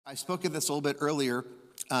I spoke of this a little bit earlier,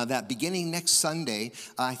 that beginning next Sunday,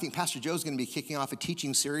 I think Pastor Joe's going to be kicking off a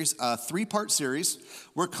teaching series, a 3-part series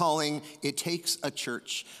we're calling It Takes a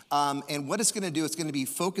Church. And what it's going to do, it's going to be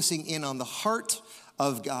focusing in on the heart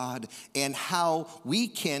of God and how we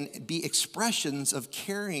can be expressions of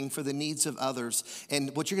caring for the needs of others.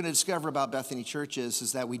 And what you're going to discover about Bethany Church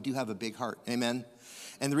is that we do have a big heart. Amen.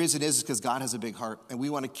 And the reason is because God has a big heart, and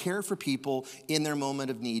we want to care for people in their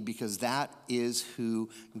moment of need because that is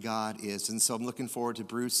who God is. And so I'm looking forward to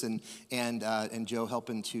Bruce and Joe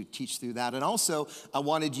helping to teach through that. And also, I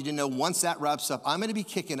wanted you to know once that wraps up, I'm going to be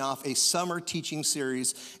kicking off a summer teaching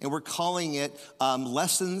series, and we're calling it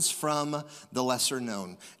Lessons from the Lesser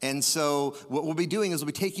Known. And so what we'll be doing is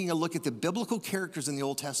we'll be taking a look at the biblical characters in the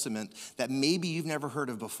Old Testament that maybe you've never heard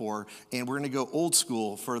of before, and we're going to go old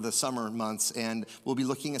school for the summer months, and we'll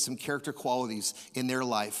be looking at some character qualities in their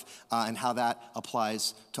life and how that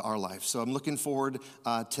applies to our life. So I'm looking forward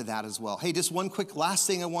to that as well. Hey, just one quick last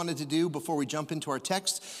thing I wanted to do before we jump into our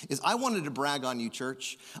text is I wanted to brag on you,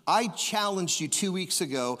 church. I challenged you 2 weeks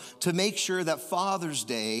ago to make sure that Father's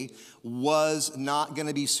Day was not going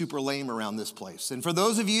to be super lame around this place. And for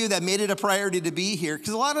those of you that made it a priority to be here,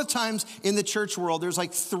 because a lot of times in the church world, there's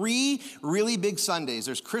like 3 really big Sundays.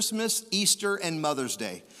 There's Christmas, Easter, and Mother's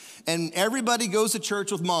Day. And everybody goes to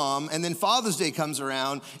church with mom, and then Father's Day comes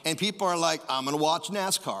around, and people are like, I'm going to watch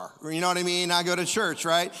NASCAR. You know what I mean? I go to church,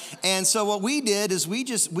 right? And so what we did is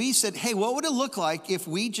we said, hey, what would it look like if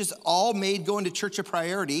we just all made going to church a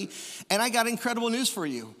priority? And I got incredible news for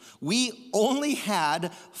you. We only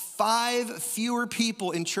had 5 fewer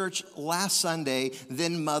people in church last Sunday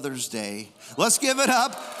than Mother's Day. Let's give it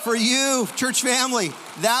up for you, church family.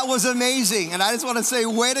 That was amazing. And I just want to say,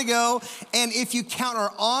 way to go. And if you count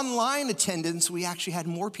our online attendance, we actually had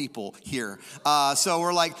more people here. So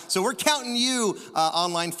we're counting you,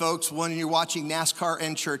 online folks, when you're watching NASCAR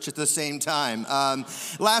and church at the same time.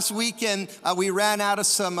 Last weekend, we ran out of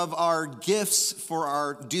some of our gifts for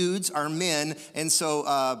our dudes, our men. And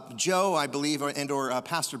so Joe, I believe, or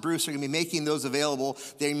Pastor Bruce are going to be making those available.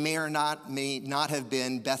 They may not have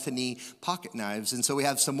been Bethany pocket knives. And so we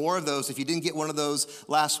have some more of those. If you didn't get one of those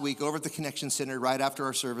last week over at the Connection Center right after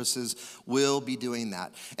our services, we'll be doing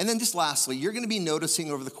that. And then just lastly, you're going to be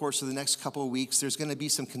noticing over the course of the next couple of weeks, there's going to be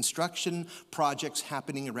some construction projects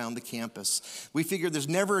happening around the campus. We figure there's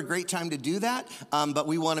never a great time to do that, but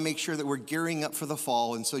we want to make sure that we're gearing up for the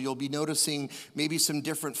fall. And so you'll be noticing maybe some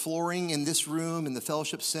different flooring in this room, in the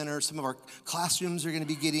fellowship center. Some of our classrooms are going to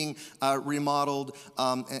be getting remodeled,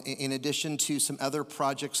 in addition to some other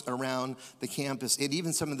projects around the campus. And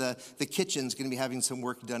even some of the kitchen's going to be having some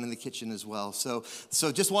work done in the kitchen as well. So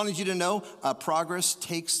just wanted you to know, progress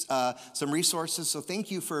takes some resources. So thank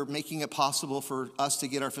you for making it possible for us to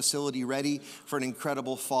get our facility ready for an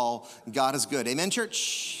incredible fall. God is good. Amen,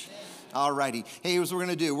 church? All righty. Hey, here's what we're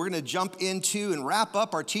going to do. We're going to jump into and wrap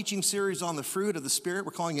up our teaching series on the fruit of the Spirit.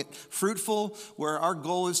 We're calling it Fruitful, where our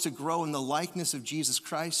goal is to grow in the likeness of Jesus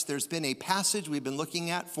Christ. There's been a passage we've been looking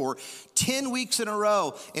at for 10 weeks in a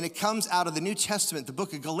row, and it comes out of the New Testament, the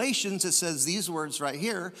book of Galatians. It says these words right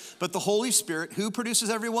here, but the Holy Spirit, who produces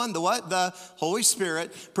everyone? The what? The Holy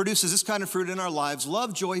Spirit produces this kind of fruit in our lives: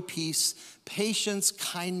 love, joy, peace, patience,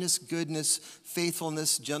 kindness, goodness,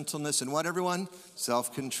 faithfulness, gentleness, and what, everyone?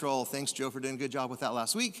 Self-control. Thanks, Joe, for doing a good job with that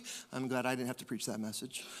last week. I'm glad I didn't have to preach that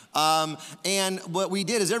message. And what we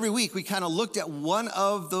did is every week we kind of looked at one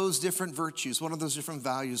of those different virtues, one of those different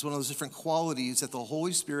values, one of those different qualities that the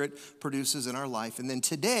Holy Spirit produces in our life. And then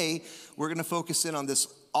today we're going to focus in on this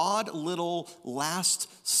odd little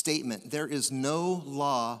last statement: there is no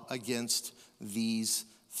law against these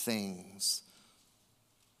things.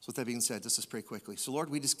 So with that being said, let's just pray quickly. So Lord,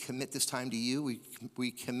 we just commit this time to you. We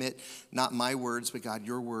commit not my words, but God,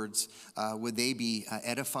 your words. Would they be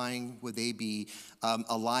edifying? Would they be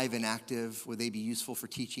alive and active? Would they be useful for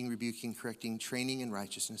teaching, rebuking, correcting, training in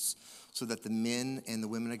righteousness, so that the men and the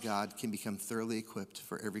women of God can become thoroughly equipped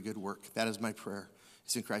for every good work? That is my prayer.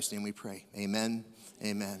 It's in Christ's name we pray. Amen.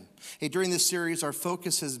 Amen. Hey, during this series, our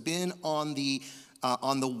focus has been on the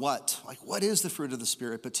what. Like, what is the fruit of the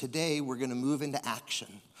Spirit? But today we're going to move into action.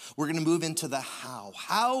 We're going to move into the how.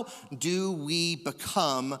 How do we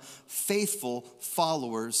become faithful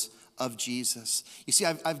followers of Jesus? You see,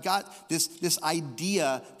 I've got this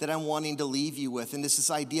idea that I'm wanting to leave you with, and this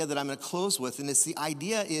idea that I'm going to close with, and the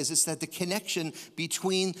idea is that the connection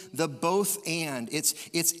between the both and,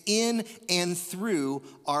 it's in and through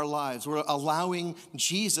our lives. We're allowing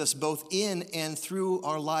Jesus both in and through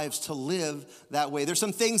our lives to live that way. There's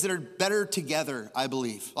some things that are better together, I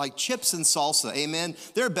believe, like chips and salsa, amen?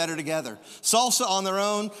 They're better together. Salsa on their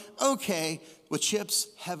own, okay. with chips,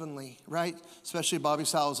 heavenly, right? Especially Bobby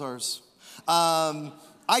Salazar's.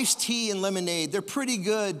 Iced tea and lemonade, they're pretty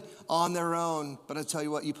good on their own. But I tell you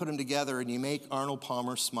what, you put them together and you make Arnold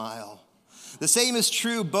Palmer smile. The same is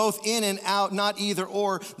true both in and out, not either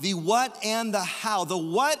or. The what and the how. The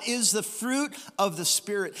what is the fruit of the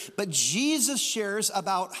Spirit. But Jesus shares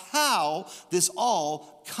about how this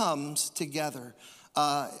all comes together.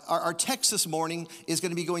 Our text this morning is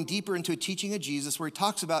going to be going deeper into a teaching of Jesus where he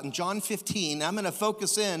talks about in John 15. I'm going to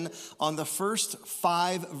focus in on the first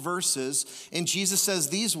 5 verses. And Jesus says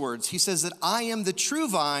these words. He says that I am the true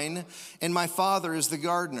vine and my Father is the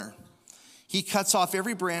gardener. He cuts off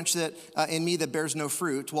every branch that in me that bears no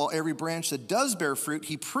fruit, while every branch that does bear fruit,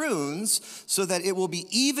 he prunes so that it will be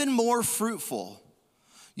even more fruitful.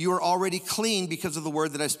 You are already clean because of the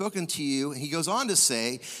word that I've spoken to you. He goes on to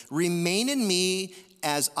say, remain in me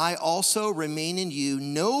as I also remain in you.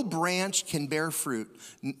 No branch can bear fruit.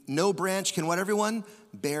 No branch can what, everyone?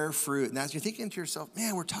 Bear fruit. And as you're thinking to yourself,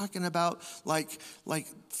 man, we're talking about like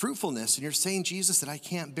fruitfulness. And you're saying, Jesus, that I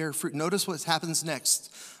can't bear fruit. Notice what happens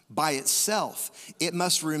next. By itself, it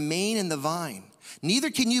must remain in the vine. Neither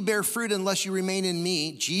can you bear fruit unless you remain in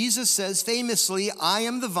me. Jesus says famously, I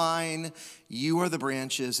am the vine, you are the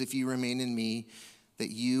branches. If you remain in me, that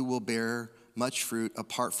you will bear much fruit.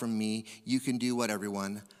 Apart from me, you can do what,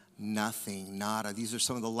 everyone? Nothing, nada. These are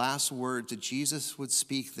some of the last words that Jesus would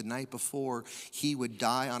speak the night before he would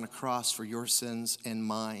die on a cross for your sins and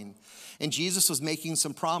mine. And Jesus was making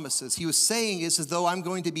some promises. He was saying it's as though I'm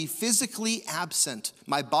going to be physically absent.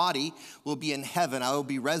 My body will be in heaven. I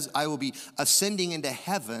will be ascending into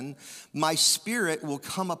heaven. My spirit will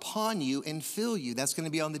come upon you and fill you. That's going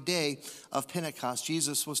to be on the day of Pentecost.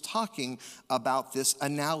 Jesus was talking about this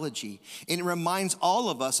analogy. And it reminds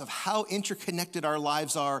all of us of how interconnected our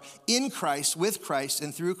lives are in Christ, with Christ,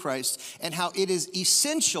 and through Christ, and how it is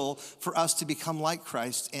essential for us to become like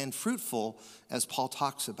Christ and fruitful, as Paul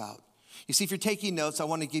talks about. You see, if you're taking notes, I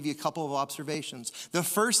want to give you a couple of observations. The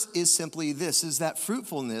first is simply this, is that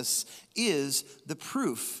fruitfulness is the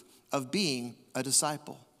proof of being a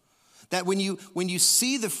disciple. That when you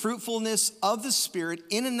see the fruitfulness of the Spirit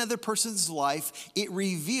in another person's life, it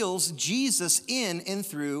reveals Jesus in and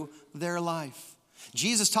through their life.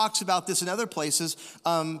 Jesus talks about this in other places.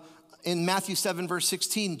 In Matthew 7, verse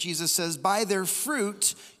 16, Jesus says, by their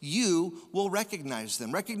fruit, you will recognize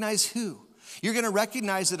them. Recognize who? You're going to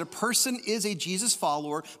recognize that a person is a Jesus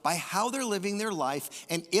follower by how they're living their life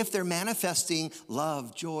and if they're manifesting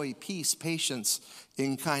love, joy, peace, patience,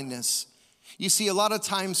 and kindness. You see, a lot of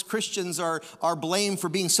times Christians are blamed for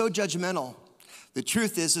being so judgmental. The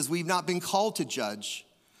truth is we've not been called to judge.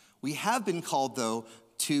 We have been called, though,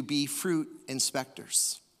 to be fruit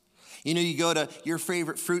inspectors. You know, you go to your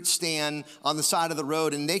favorite fruit stand on the side of the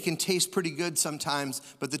road and they can taste pretty good sometimes,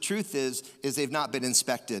 but the truth is they've not been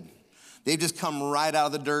inspected. They've just come right out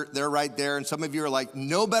of the dirt. They're right there. And some of you are like,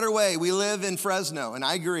 no better way. We live in Fresno, and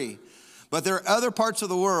I agree. But there are other parts of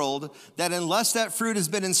the world that unless that fruit has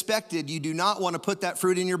been inspected, you do not want to put that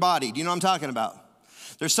fruit in your body. Do you know what I'm talking about?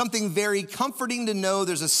 There's something very comforting to know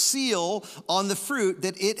there's a seal on the fruit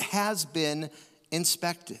that it has been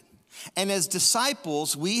inspected. And as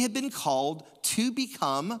disciples, we have been called to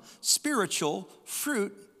become spiritual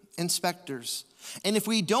fruit inspectors. And if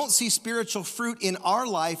we don't see spiritual fruit in our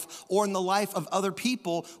life or in the life of other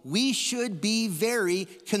people, we should be very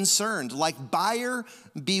concerned, like buyer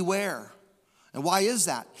beware. And why is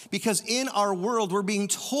that? Because in our world, we're being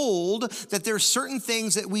told that there are certain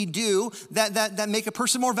things that we do that make a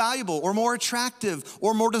person more valuable or more attractive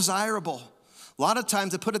or more desirable. A lot of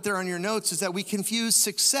times, I put it there on your notes, is that we confuse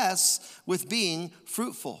success with being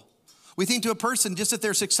fruitful. We think to a person, just if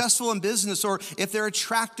they're successful in business or if they're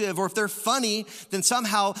attractive or if they're funny, then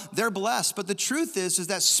somehow they're blessed. But the truth is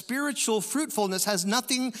that spiritual fruitfulness has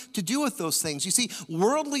nothing to do with those things. You see,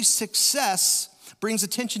 worldly success brings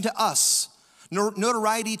attention to us,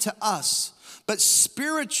 notoriety to us. But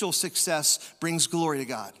spiritual success brings glory to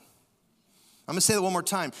God. I'm going to say that one more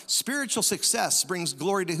time. Spiritual success brings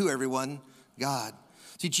glory to who, everyone? God.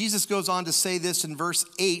 See, Jesus goes on to say this in verse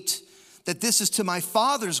 8, that this is to my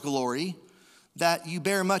Father's glory that you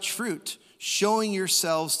bear much fruit, showing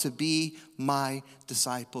yourselves to be my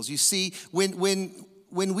disciples. You see, when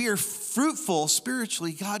we are fruitful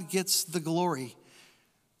spiritually, God gets the glory.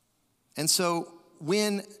 And so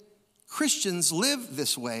when Christians live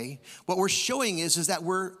this way, what we're showing is that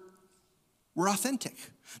we're authentic,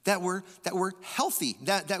 that we're healthy,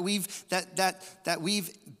 that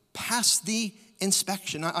we've passed the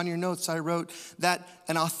inspection. On your notes, I wrote that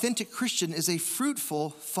an authentic Christian is a fruitful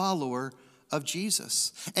follower of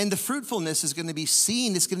Jesus. And the fruitfulness is going to be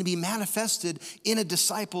seen, it's going to be manifested in a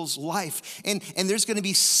disciple's life. And there's going to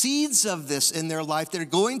be seeds of this in their life that are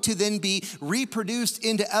going to then be reproduced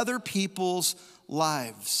into other people's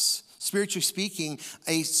lives. Spiritually speaking,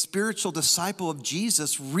 a spiritual disciple of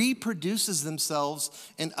Jesus reproduces themselves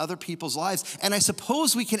in other people's lives. And I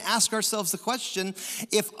suppose we can ask ourselves the question,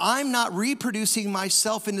 if I'm not reproducing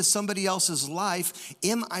myself into somebody else's life,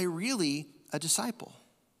 am I really a disciple?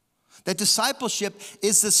 That discipleship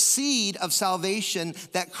is the seed of salvation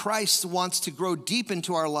that Christ wants to grow deep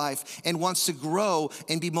into our life and wants to grow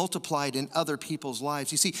and be multiplied in other people's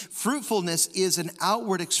lives. You see, fruitfulness is an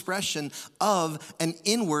outward expression of an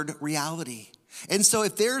inward reality. And so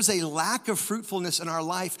if there's a lack of fruitfulness in our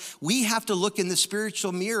life, we have to look in the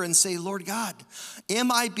spiritual mirror and say, Lord God,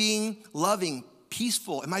 am I being loving,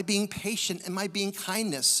 peaceful? Am I being patient? Am I being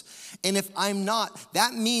kindness? And if I'm not,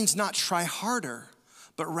 that means not try harder,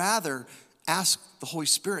 but rather ask the Holy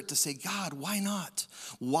Spirit to say, God, why not?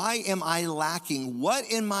 Why am I lacking? What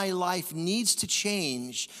in my life needs to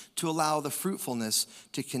change to allow the fruitfulness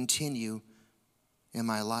to continue in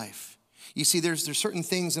my life? You see, there's certain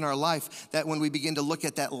things in our life that when we begin to look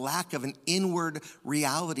at that lack of an inward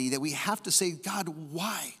reality, that we have to say, God,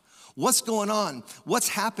 why? What's going on? What's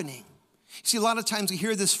happening? See, a lot of times we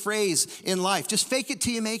hear this phrase in life, just fake it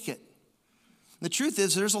till you make it. The truth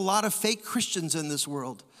is, there's a lot of fake Christians in this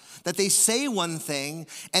world, that they say one thing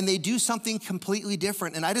and they do something completely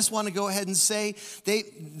different. And I just want to go ahead and say,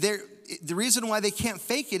 the reason why they can't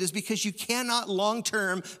fake it is because you cannot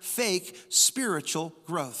long-term fake spiritual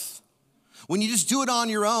growth. When you just do it on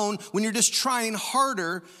your own, when you're just trying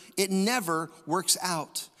harder, it never works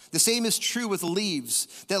out. The same is true with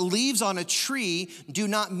leaves. That leaves on a tree do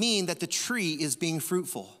not mean that the tree is being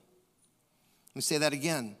fruitful. Let me say that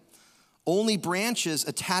again. Only branches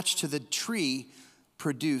attached to the tree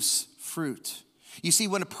produce fruit. You see,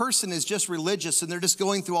 when a person is just religious and they're just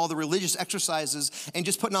going through all the religious exercises and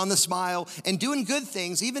just putting on the smile and doing good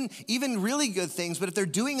things, even really good things, but if they're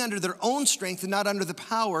doing under their own strength and not under the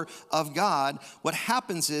power of God, what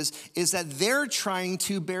happens is that they're trying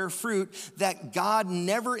to bear fruit that God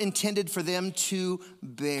never intended for them to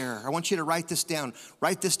bear. I want you to write this down.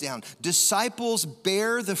 Write this down. Disciples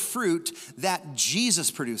bear the fruit that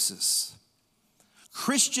Jesus produces.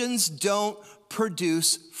 Christians don't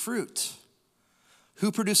produce fruit.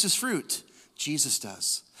 Who produces fruit? Jesus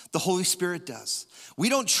does. The Holy Spirit does. We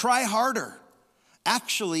don't try harder.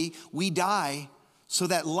 Actually, we die so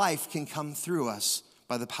that life can come through us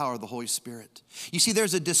by the power of the Holy Spirit. You see,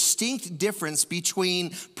 there's a distinct difference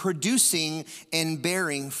between producing and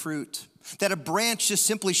bearing fruit. That a branch just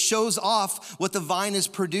simply shows off what the vine is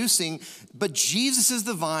producing, but Jesus is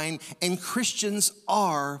the vine and Christians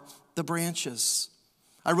are the branches.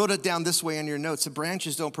 I wrote it down this way in your notes. The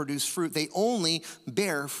branches don't produce fruit. They only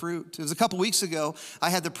bear fruit. It was a couple weeks ago,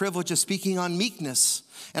 I had the privilege of speaking on meekness.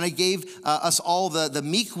 And I gave us all the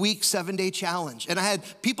Meek Week 7-day challenge. And I had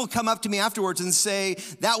people come up to me afterwards and say,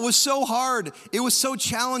 that was so hard. It was so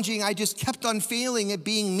challenging. I just kept on failing at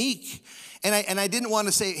being meek. And I didn't want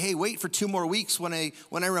to say, hey, wait for 2 more weeks when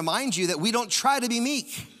I remind you that we don't try to be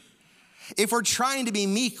meek. If we're trying to be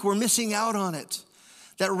meek, we're missing out on it.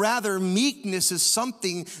 That rather meekness is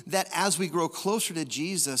something that as we grow closer to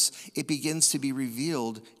Jesus, it begins to be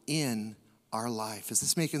revealed in our life. Is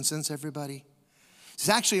this making sense, everybody? It's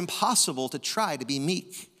actually impossible to try to be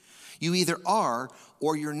meek. You either are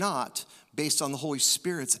or you're not, based on the Holy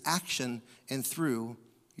Spirit's action and through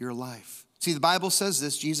your life. See, the Bible says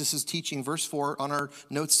this. Jesus is teaching, verse 4 on our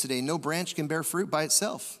notes today. No branch can bear fruit by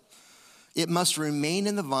itself. It must remain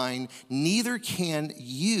in the vine. Neither can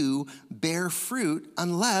you bear fruit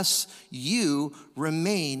unless you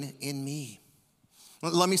remain in me.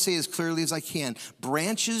 Let me say as clearly as I can.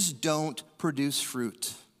 Branches don't produce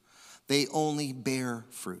fruit. They only bear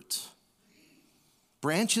fruit.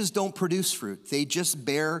 Branches don't produce fruit. They just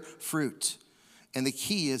bear fruit. And the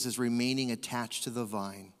key is remaining attached to the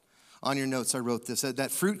vine. On your notes, I wrote this, that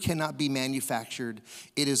fruit cannot be manufactured.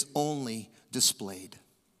 It is only displayed.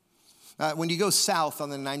 When you go south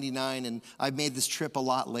on the 99, and I've made this trip a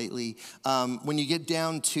lot lately, when you get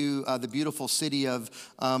down to the beautiful city of,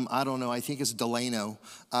 I think it's Delano,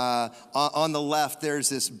 on the left, there's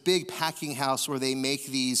this big packing house where they make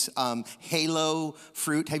these halo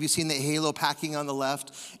fruit. Have you seen the halo packing on the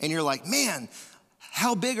left? And you're like, man,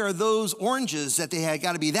 how big are those oranges that they had?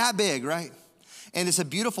 Got to be that big, right? And it's a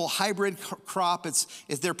beautiful hybrid crop.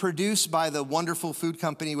 They're produced by the Wonderful Food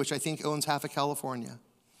Company, which I think owns half of California.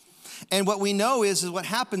 And what we know is what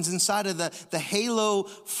happens inside of the halo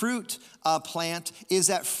fruit plant is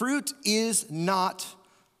that fruit is not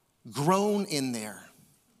grown in there.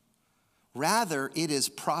 Rather, it is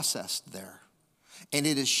processed there, and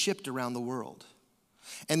it is shipped around the world.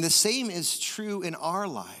 And the same is true in our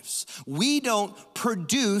lives. We don't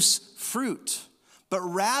produce fruit, but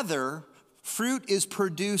rather fruit is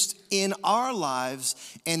produced in our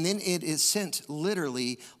lives, and then it is sent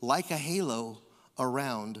literally like a halo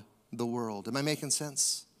around the world. Am I making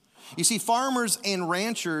sense? You see, farmers and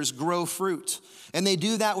ranchers grow fruit, and they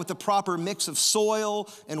do that with the proper mix of soil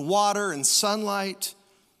and water and sunlight.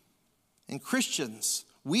 And Christians,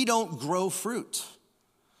 we don't grow fruit.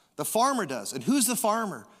 The farmer does. And who's the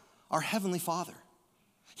farmer? Our Heavenly Father.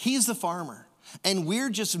 He's the farmer. And we're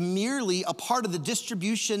just merely a part of the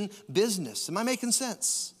distribution business. Am I making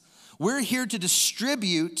sense? We're here to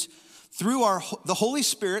distribute through the Holy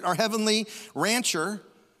Spirit, our heavenly rancher,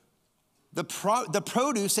 the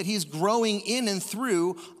produce that he's growing in and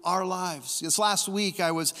through our lives. This last week,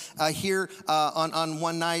 I was here on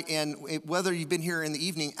one night, and whether you've been here in the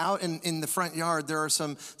evening, out in the front yard, there are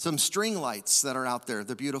some string lights that are out there.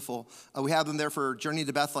 They're beautiful. We have them there for Journey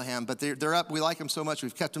to Bethlehem, but they're up. We like them so much,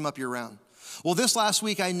 we've kept them up year round. Well, this last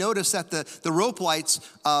week, I noticed that the rope lights,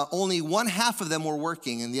 only one half of them were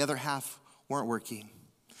working, and the other half weren't working.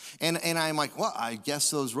 And I'm like, well, I guess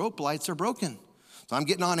those rope lights are broken. So I'm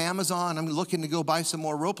getting on Amazon, I'm looking to go buy some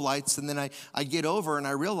more rope lights, and then I get over and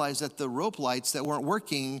I realize that the rope lights that weren't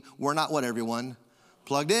working were not what, everyone?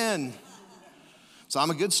 Plugged in. So I'm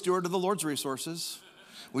a good steward of the Lord's resources.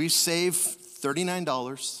 We saved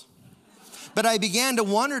 $39. But I began to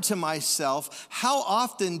wonder to myself, how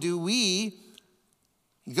often do we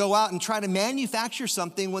go out and try to manufacture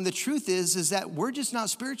something when the truth is that we're just not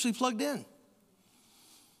spiritually plugged in?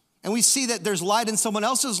 And we see that there's light in someone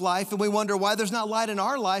else's life, and we wonder why there's not light in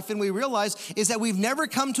our life, and we realize is that we've never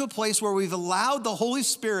come to a place where we've allowed the Holy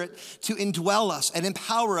Spirit to indwell us and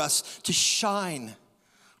empower us to shine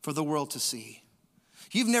for the world to see.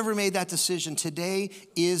 If you've never made that decision, today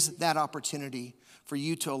is that opportunity for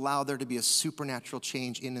you to allow there to be a supernatural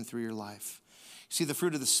change in and through your life. See, the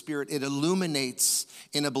fruit of the Spirit, it illuminates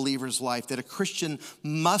in a believer's life that a Christian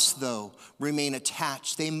must, though, remain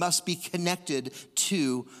attached. They must be connected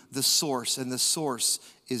to the source, and the source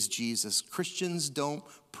is Jesus. Christians don't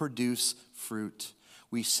produce fruit.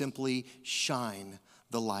 We simply shine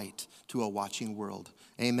the light to a watching world.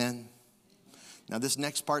 Amen? Now, this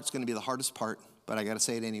next part's going to be the hardest part, but I got to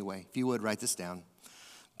say it anyway. If you would, write this down.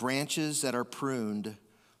 Branches that are pruned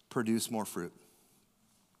produce more fruit.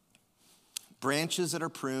 Branches that are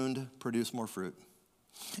pruned produce more fruit.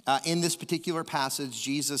 In this particular passage,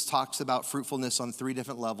 Jesus talks about fruitfulness on 3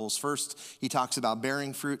 different levels. First, he talks about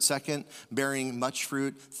bearing fruit. Second, bearing much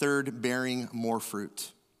fruit. Third, bearing more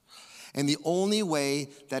fruit. And the only way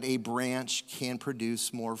that a branch can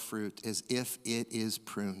produce more fruit is if it is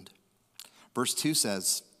pruned. Verse 2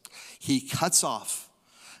 says, he cuts off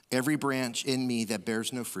every branch in me that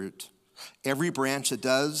bears no fruit. Every branch that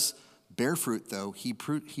does bear fruit, though, he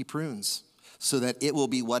prunes, so that it will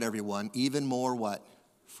be what, everyone? Even more what?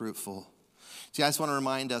 Fruitful. See, I just want to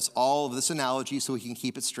remind us all of this analogy so we can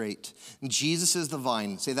keep it straight. Jesus is the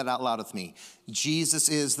vine. Say that out loud with me. Jesus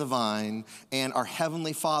is the vine, and our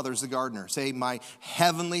Heavenly Father is the gardener. Say, my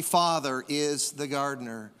Heavenly Father is the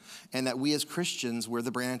gardener. And that we as Christians, we're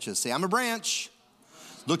the branches. Say, I'm a branch.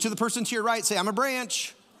 Look to the person to your right. Say, I'm a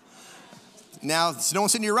branch. Now, if no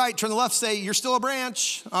one's to your right, turn to the left. Say, you're still a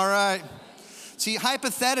branch. All right. See,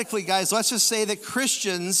 hypothetically, guys, let's just say that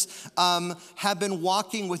Christians have been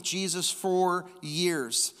walking with Jesus for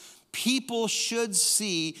years. People should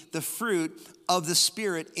see the fruit of the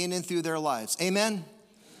Spirit in and through their lives. Amen?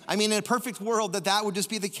 I mean, in a perfect world, that would just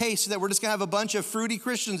be the case, that we're just going to have a bunch of fruity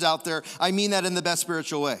Christians out there. I mean that in the best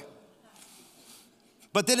spiritual way.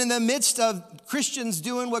 But then in the midst of Christians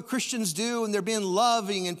doing what Christians do, and they're being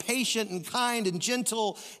loving and patient and kind and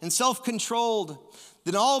gentle and self-controlled,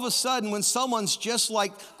 then all of a sudden, when someone's just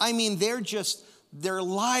like, their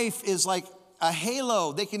life is like a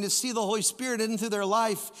halo. They can just see the Holy Spirit into their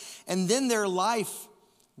life, and then their life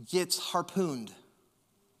gets harpooned.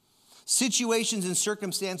 Situations and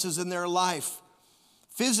circumstances in their life,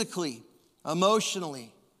 physically,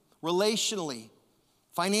 emotionally, relationally,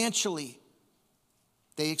 financially,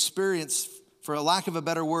 they experience, for a lack of a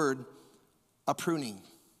better word, a pruning,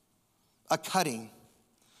 a cutting.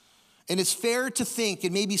 And it's fair to think,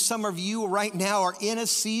 and maybe some of you right now are in a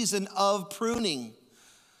season of pruning.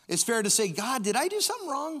 It's fair to say, God, did I do something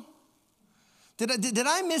wrong? Did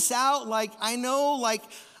I miss out?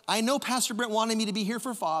 I know Pastor Brent wanted me to be here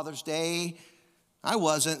for Father's Day. I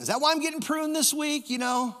wasn't. Is that why I'm getting pruned this week?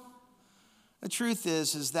 The truth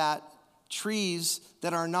is that trees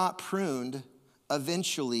that are not pruned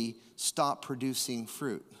eventually stop producing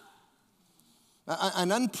fruit.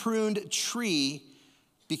 An unpruned tree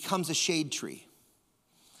becomes a shade tree.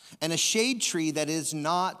 And a shade tree that is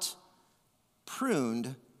not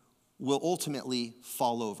pruned will ultimately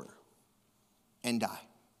fall over and die.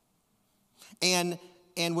 And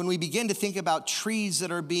when we begin to think about trees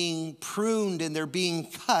that are being pruned and they're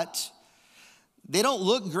being cut, they don't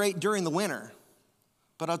look great during the winter.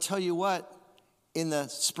 But I'll tell you what, in the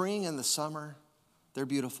spring and the summer, they're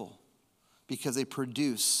beautiful because they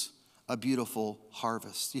produce a beautiful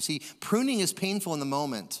harvest. You see, pruning is painful in the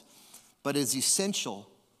moment, but is essential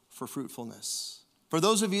for fruitfulness. For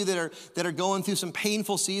those of you that are going through some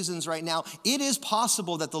painful seasons right now, it is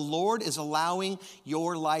possible that the Lord is allowing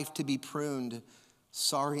your life to be pruned.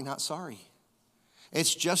 Sorry, not sorry.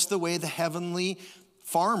 It's just the way the heavenly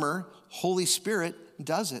farmer, Holy Spirit,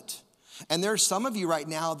 does it. And there are some of you right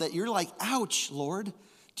now that you're like, ouch, Lord,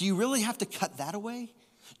 do you really have to cut that away?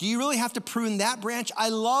 Do you really have to prune that branch? I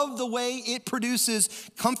love the way it produces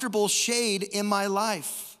comfortable shade in my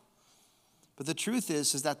life. But the truth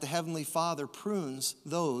is that the Heavenly Father prunes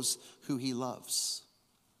those who he loves.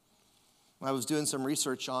 I was doing some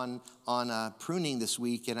research on pruning this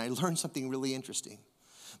week, and I learned something really interesting.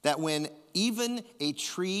 That when even a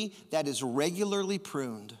tree that is regularly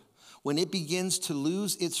pruned, when it begins to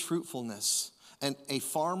lose its fruitfulness, and a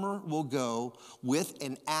farmer will go with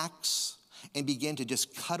an axe and begin to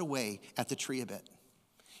just cut away at the tree a bit.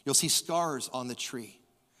 You'll see scars on the tree.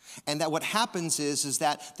 And that what happens is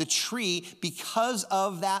that the tree, because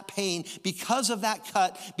of that pain, because of that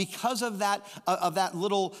cut, because of that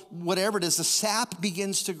little whatever it is, the sap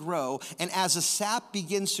begins to grow. And as the sap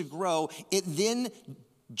begins to grow, it then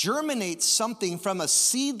germinates something from a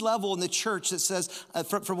seed level in the church that says,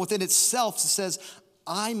 from within itself, that says,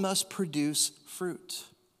 I must produce fruit.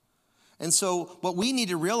 And so what we need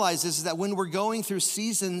to realize is that when we're going through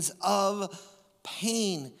seasons of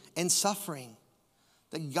pain and suffering,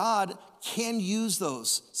 that God can use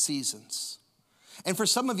those seasons. And for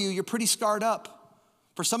some of you, you're pretty scarred up.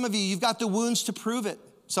 For some of you, you've got the wounds to prove it.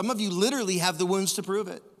 Some of you literally have the wounds to prove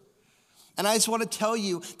it. And I just want to tell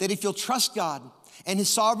you that if you'll trust God and his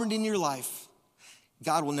sovereignty in your life,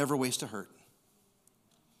 God will never waste a hurt.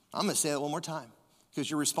 I'm going to say that one more time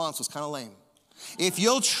because your response was kind of lame. If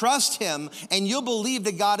you'll trust him and you'll believe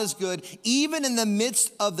that God is good, even in the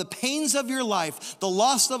midst of the pains of your life, the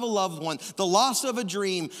loss of a loved one, the loss of a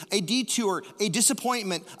dream, a detour, a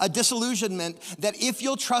disappointment, a disillusionment, that if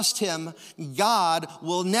you'll trust him, God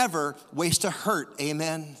will never waste a hurt.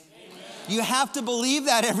 Amen. Amen. You have to believe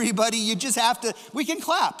that, everybody. You just have to. We can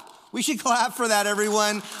clap. We should clap for that,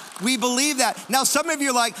 everyone. We believe that. Now, some of you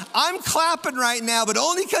are like, I'm clapping right now, but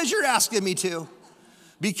only because you're asking me to.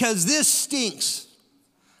 Because this stinks.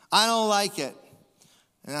 I don't like it.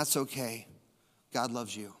 And that's okay. God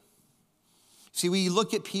loves you. See, we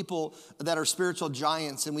look at people that are spiritual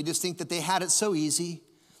giants and we just think that they had it so easy.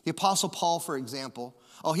 The Apostle Paul, for example.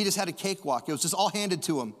 Oh, he just had a cakewalk. It was just all handed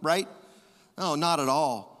to him, right? No, not at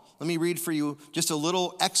all. Let me read for you just a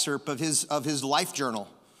little excerpt of his life journal.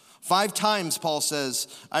 5 times, Paul says,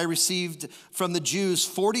 I received from the Jews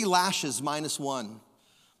 40 lashes minus 1.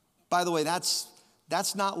 By the way, that's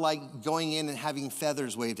not like going in and having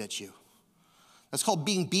feathers waved at you. That's called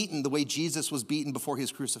being beaten the way Jesus was beaten before he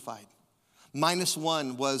was crucified. Minus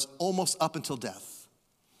 1 was almost up until death.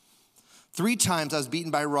 3 times I was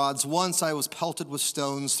beaten by rods. Once I was pelted with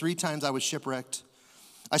stones. 3 times I was shipwrecked.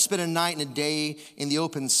 I spent a night and a day in the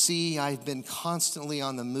open sea. I've been constantly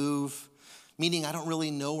on the move, meaning I don't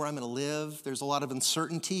really know where I'm going to live. There's a lot of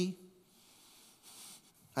uncertainty.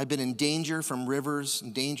 I've been in danger from rivers,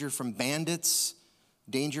 danger from bandits,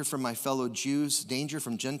 danger from my fellow Jews, danger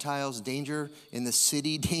from Gentiles, danger in the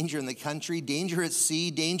city, danger in the country, danger at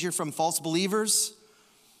sea, danger from false believers.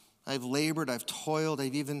 I've labored, I've toiled,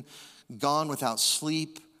 I've even gone without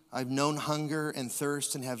sleep. I've known hunger and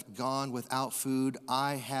thirst and have gone without food.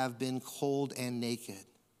 I have been cold and naked.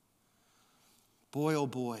 Boy, oh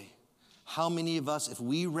boy, how many of us, if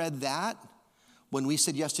we read that, when we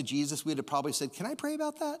said yes to Jesus, we'd have probably said, can I pray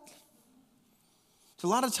about that? So a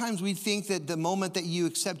lot of times we think that the moment that you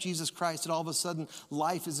accept Jesus Christ, that all of a sudden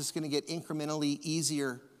life is just going to get incrementally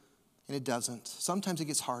easier, and it doesn't. Sometimes it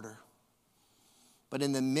gets harder. But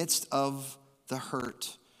in the midst of the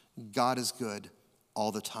hurt, God is good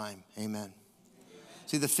all the time. Amen.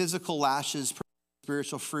 See, the physical lashes,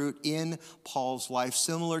 spiritual fruit in Paul's life,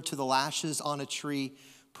 similar to the lashes on a tree,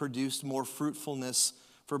 produced more fruitfulness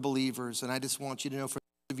for believers. And I just want you to know, for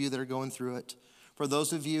those of you that are going through it, for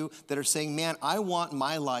those of you that are saying, man, I want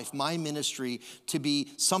my life, my ministry to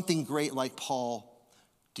be something great like Paul.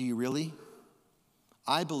 Do you really?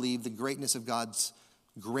 I believe the greatness of God's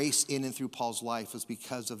Grace in and through Paul's life was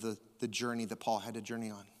because of the journey that Paul had to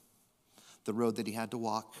journey on, the road that he had to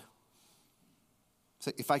walk.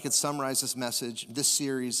 So if I could summarize this message, this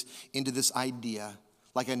series, into this idea,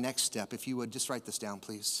 like a next step, if you would, just write this down,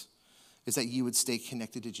 please, is that you would stay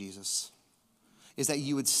connected to Jesus. Is that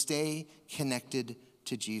you would stay connected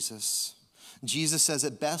to Jesus. Jesus says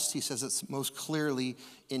it best. He says it most clearly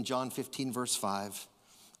in John 15, verse 5.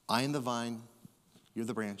 I am the vine, you're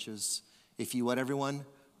the branches. If you, what everyone,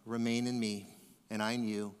 remain in me and I in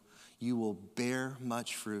you, you will bear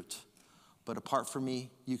much fruit. But apart from me,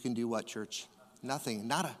 you can do what, church? Nothing,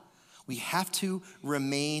 nada. We have to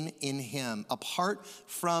remain in him. Apart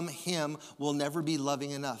from him, we'll never be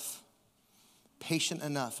loving enough, patient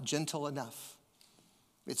enough, gentle enough.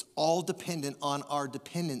 It's all dependent on our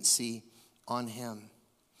dependency on him.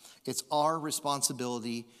 It's our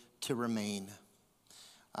responsibility to remain.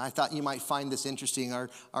 I thought you might find this interesting.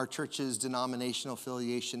 Our church's denominational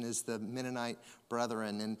affiliation is the Mennonite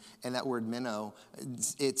Brethren, and that word minnow,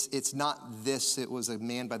 it's not this. It was a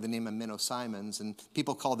man by the name of Minnow Simons, and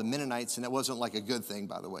people called them Mennonites, and it wasn't like a good thing,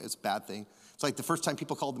 by the way. It's a bad thing. It's like the first time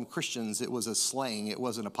people called them Christians, it was a slang. It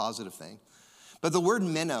wasn't a positive thing. But the word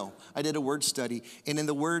minnow, I did a word study, and in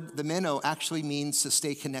the minnow actually means to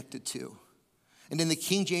stay connected to. And in the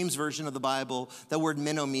King James Version of the Bible, that word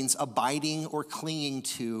minnow means abiding or clinging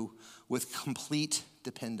to with complete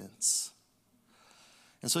dependence.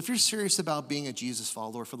 And so if you're serious about being a Jesus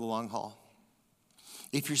follower for the long haul,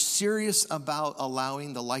 if you're serious about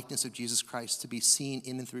allowing the likeness of Jesus Christ to be seen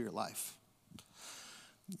in and through your life,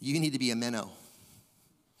 you need to be a minnow.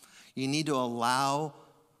 You need to allow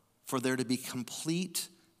for there to be complete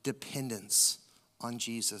dependence on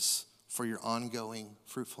Jesus for your ongoing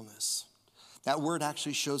fruitfulness. That word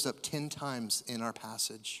actually shows up 10 times in our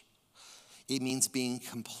passage. It means being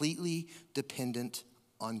completely dependent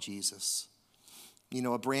on Jesus. You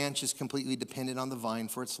know, a branch is completely dependent on the vine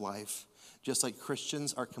for its life, just like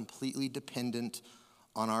Christians are completely dependent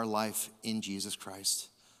on our life in Jesus Christ.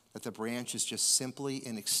 That the branch is just simply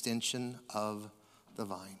an extension of the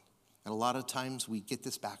vine. And a lot of times we get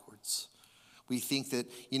this backwards. We think that,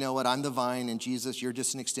 you know what, I'm the vine and Jesus, you're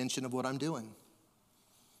just an extension of what I'm doing.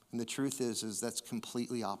 And the truth is that's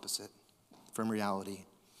completely opposite from reality.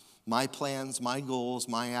 My plans, my goals,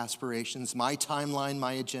 my aspirations, my timeline,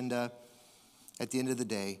 my agenda, at the end of the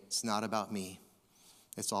day, it's not about me.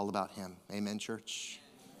 It's all about him. Amen, church?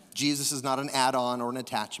 Jesus is not an add-on or an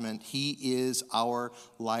attachment. He is our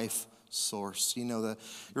life source. You know, it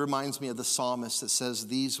reminds me of the psalmist that says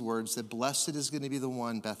these words, that blessed is going to be the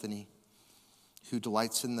one, Bethany, who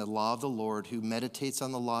delights in the law of the Lord, who meditates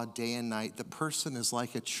on the law day and night. The person is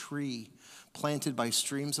like a tree planted by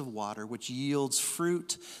streams of water, which yields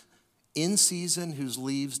fruit in season, whose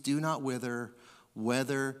leaves do not wither,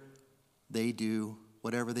 whatever they do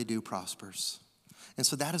prospers. And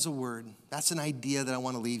so that is a word. That's an idea that I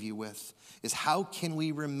want to leave you with, is how can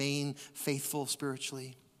we remain faithful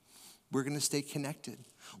spiritually? We're going to stay connected.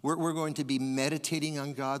 We're going to be meditating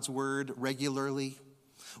on God's word regularly.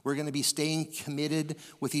 We're going to be staying committed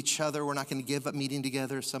with each other. We're not going to give up meeting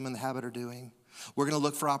together, as some in the habit are doing. We're going to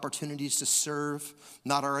look for opportunities to serve,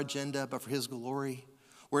 not our agenda, but for his glory.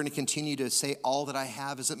 We're going to continue to say, all that I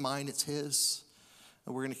have isn't mine, it's his.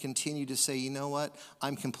 And we're going to continue to say, you know what?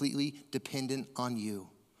 I'm completely dependent on you.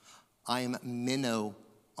 I am minnow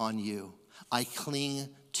on you. I cling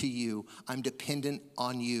to you. I'm dependent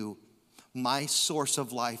on you. My source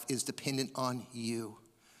of life is dependent on you.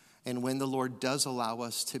 And when the Lord does allow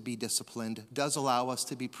us to be disciplined, does allow us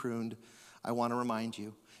to be pruned, I want to remind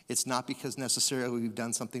you, it's not because necessarily we've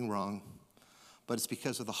done something wrong, but it's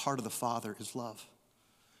because of the heart of the Father is love.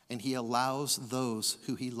 And he allows those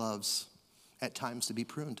who he loves at times to be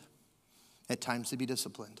pruned, at times to be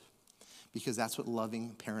disciplined, because that's what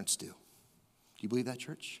loving parents do. Do you believe that,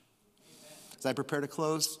 church? As I prepare to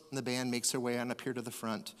close, and the band makes their way on up here to the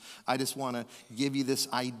front, I just want to give you this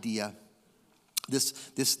idea.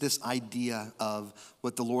 This idea of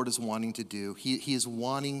what the Lord is wanting to do. He is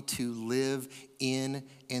wanting to live in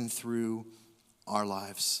and through our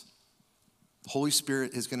lives. The Holy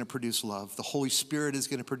Spirit is going to produce love. The Holy Spirit is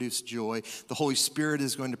going to produce joy. The Holy Spirit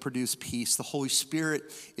is going to produce peace. The Holy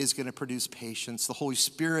Spirit is going to produce patience. The Holy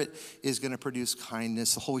Spirit is going to produce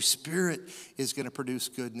kindness. The Holy Spirit is going to produce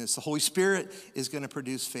goodness. The Holy Spirit is going to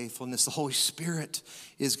produce faithfulness. The Holy Spirit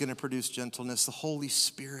is going to produce gentleness. The Holy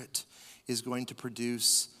Spirit is going to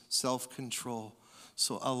produce self-control.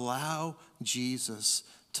 So allow Jesus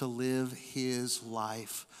to live his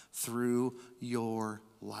life through your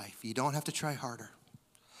life. You don't have to try harder.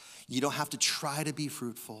 You don't have to try to be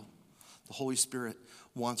fruitful. The Holy Spirit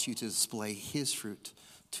wants you to display his fruit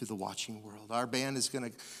to the watching world. Our band is going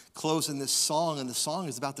to close in this song, and the song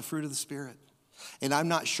is about the fruit of the Spirit. And I'm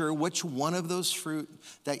not sure which one of those fruit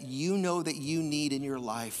that you know that you need in your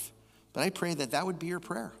life, but I pray that that would be your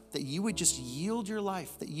prayer, that you would just yield your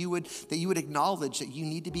life, that you would acknowledge that you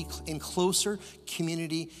need to be in closer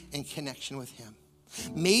community and connection with him.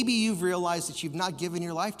 Maybe you've realized that you've not given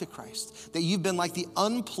your life to Christ, that you've been like the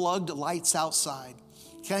unplugged lights outside.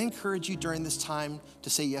 Can I encourage you during this time to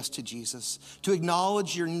say yes to Jesus, to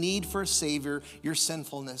acknowledge your need for a Savior, your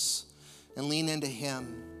sinfulness, and lean into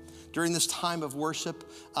him? During this time of worship,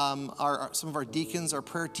 some of our deacons, our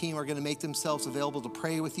prayer team are going to make themselves available to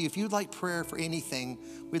pray with you. If you'd like prayer for anything,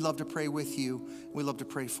 we'd love to pray with you. We'd love to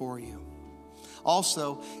pray for you.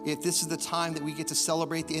 Also, if this is the time that we get to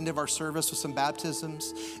celebrate the end of our service with some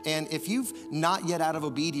baptisms, and if you've not yet out of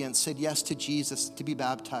obedience said yes to Jesus to be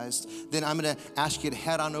baptized, then I'm going to ask you to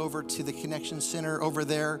head on over to the Connection Center over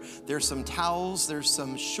there. There's some towels, there's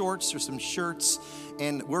some shorts, there's some shirts,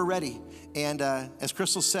 and we're ready. And as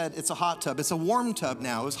Crystal said, it's a hot tub. It's a warm tub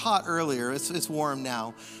now. It was hot earlier. It's warm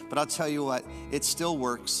now. But I'll tell you what, it still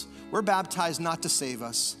works. We're baptized not to save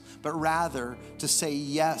us, but rather to say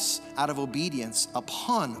yes out of obedience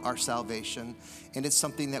upon our salvation. And it's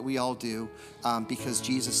something that we all do because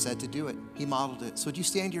Jesus said to do it. He modeled it. So would you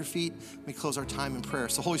stand to your feet? Let me close our time in prayer.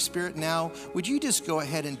 So Holy Spirit, now, would you just go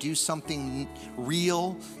ahead and do something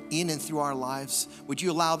real in and through our lives? Would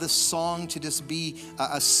you allow this song to just be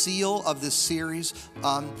a seal of this series?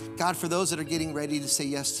 God, for those that are getting ready to say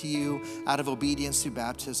yes to you out of obedience through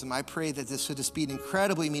baptism, I pray that this would just be an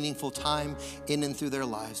incredibly meaningful time in and through their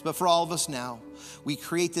lives. But for all of us now, we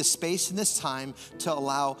create this space and this time to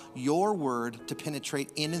allow your word to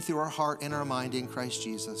penetrate in and through our heart and our mind in Christ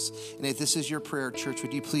Jesus. And if this is your prayer, church,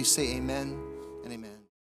 would you please say amen and amen.